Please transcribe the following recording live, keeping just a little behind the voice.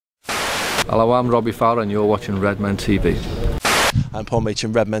Hello, I'm Robbie Fowler and you're watching Redmen TV. I'm Paul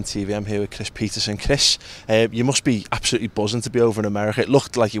Machin, Redmen TV. I'm here with Kris Peterson. Kris, you must be absolutely buzzing to be over in America. It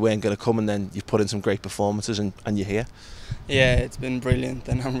looked like you weren't going to come and then you've put in some great performances and you're here. Yeah, it's been brilliant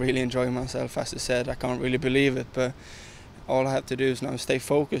and I'm really enjoying myself. As I said, I can't really believe it, but all I have to do is now stay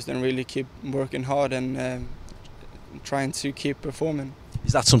focused and really keep working hard and trying to keep performing.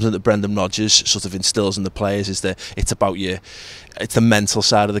 Is that something that Brendan Rodgers sort of instills in the players? Is that it's about it's the mental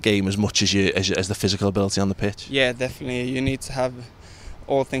side of the game as much as as the physical ability on the pitch? Yeah, definitely. You need to have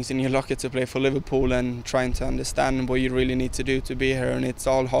all things in your locker to play for Liverpool and trying to understand what you really need to do to be here. And it's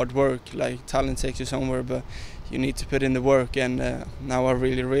all hard work. Like, talent takes you somewhere, but you need to put in the work. And now I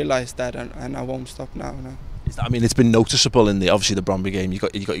really realise that, and I won't stop now. I mean, it's been noticeable in obviously the Brondby game. You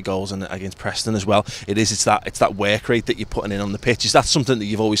got your goals against Preston as well. It's that work rate that you're putting in on the pitch. Is that something that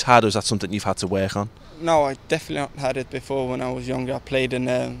you've always had, or is that something you've had to work on? No, I definitely not had it before. When I was younger, I played in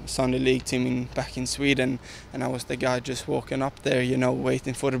a Sunday league team back in Sweden, and I was the guy just walking up there, you know,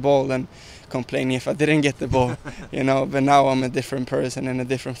 waiting for the ball and complaining if I didn't get the ball, you know. But now I'm a different person and a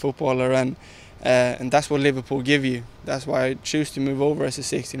different footballer, and that's what Liverpool give you. That's why I choose to move over as a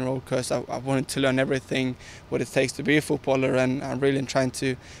 16-year-old, because I wanted to learn everything what it takes to be a footballer, and I'm really trying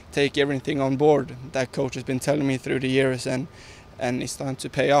to take everything on board that coach has been telling me through the years, and it's time to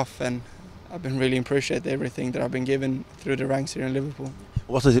pay off. And I've been really appreciating everything that I've been given through the ranks here in Liverpool.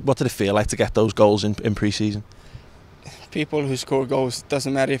 What did it feel like to get those goals in pre-season? People who score goals,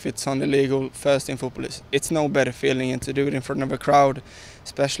 doesn't matter if it's on the league or first in football, it's no better feeling, and to do it in front of a crowd,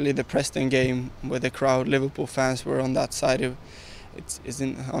 especially the Preston game where the crowd, Liverpool fans, were on that side. It's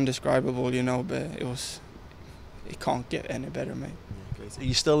undescribable, you know, but it can't get any better, mate. Are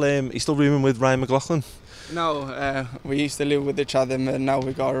you still rooming with Ryan McLaughlin? No, we used to live with each other, but now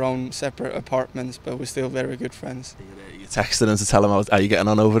we got our own separate apartments, but we're still very good friends. You're texting him to tell him how you're getting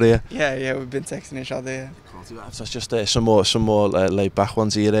on over here? Yeah, we've been texting each other, yeah. So it's just some more laid back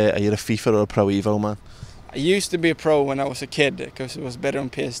ones. Are you a FIFA or a Pro Evo man? I used to be a pro when I was a kid because it was better on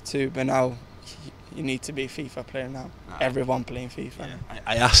PS2, but now you need to be a FIFA player now. Everyone playing FIFA. Yeah.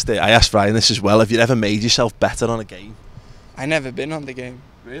 I asked Ryan this as well. Have you ever made yourself better on a game? I never been on the game.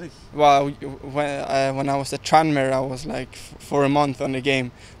 Really? Well, when I was at Tranmere, I was like for a month on the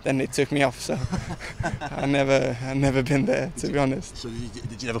game. Then they took me off, so I never been there, to be honest. So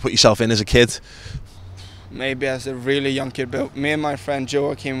did you ever put yourself in as a kid? Maybe as a really young kid, but me and my friend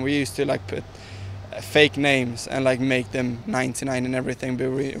Joachim, we used to like put fake names and like make them 99 and everything,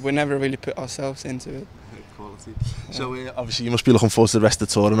 but we never really put ourselves into it. Quality. So obviously you must be looking forward to the rest of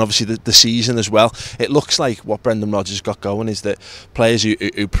the tour and obviously the season as well. It looks like what Brendan Rodgers got going is that players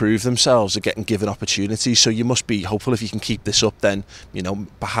who prove themselves are getting given opportunities, so you must be hopeful if you can keep this up, then, you know,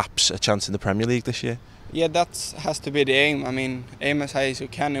 perhaps a chance in the Premier League this year. Yeah, that has to be the aim. I mean, aim as high as you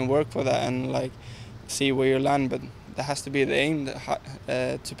can and work for that and like see where you land, but that has to be the aim,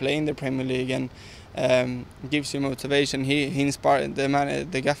 to play in the Premier League, and gives you motivation. He inspired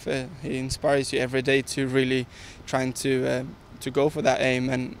the gaffer. He inspires you every day to really trying to go for that aim,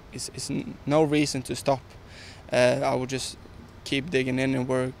 and it's no reason to stop. I will just keep digging in and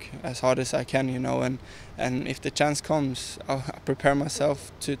work as hard as I can, you know, and if the chance comes, I'll prepare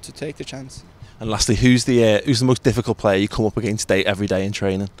myself to take the chance. And lastly, who's the most difficult player you come up against every day in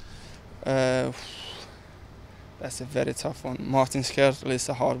training? That's a very tough one. Martin Skrtel is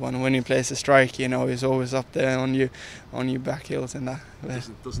a hard one. When he plays a strike, you know, he's always up there on your back heels and that.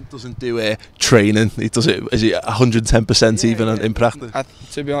 Doesn't do training. He does it. Is it 110% even in practice?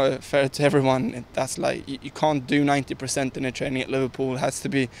 To be honest, fair to everyone, that's like you can't do 90% in a training at Liverpool. It has to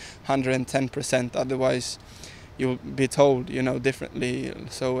be 110%. Otherwise, you'll be told, you know, differently.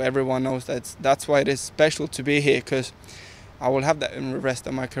 So everyone knows that's why it is special to be here, because I will have that in the rest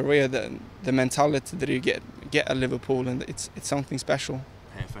of my career, the mentality that you get at Liverpool, and it's something special.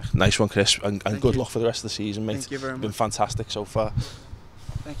 Perfect. Nice one, Kris, and good luck for the rest of the season, mate. Thank you very much. Been fantastic so far.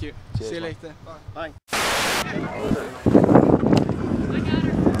 Thank you. Cheers, see you man. later. Bye. Bye.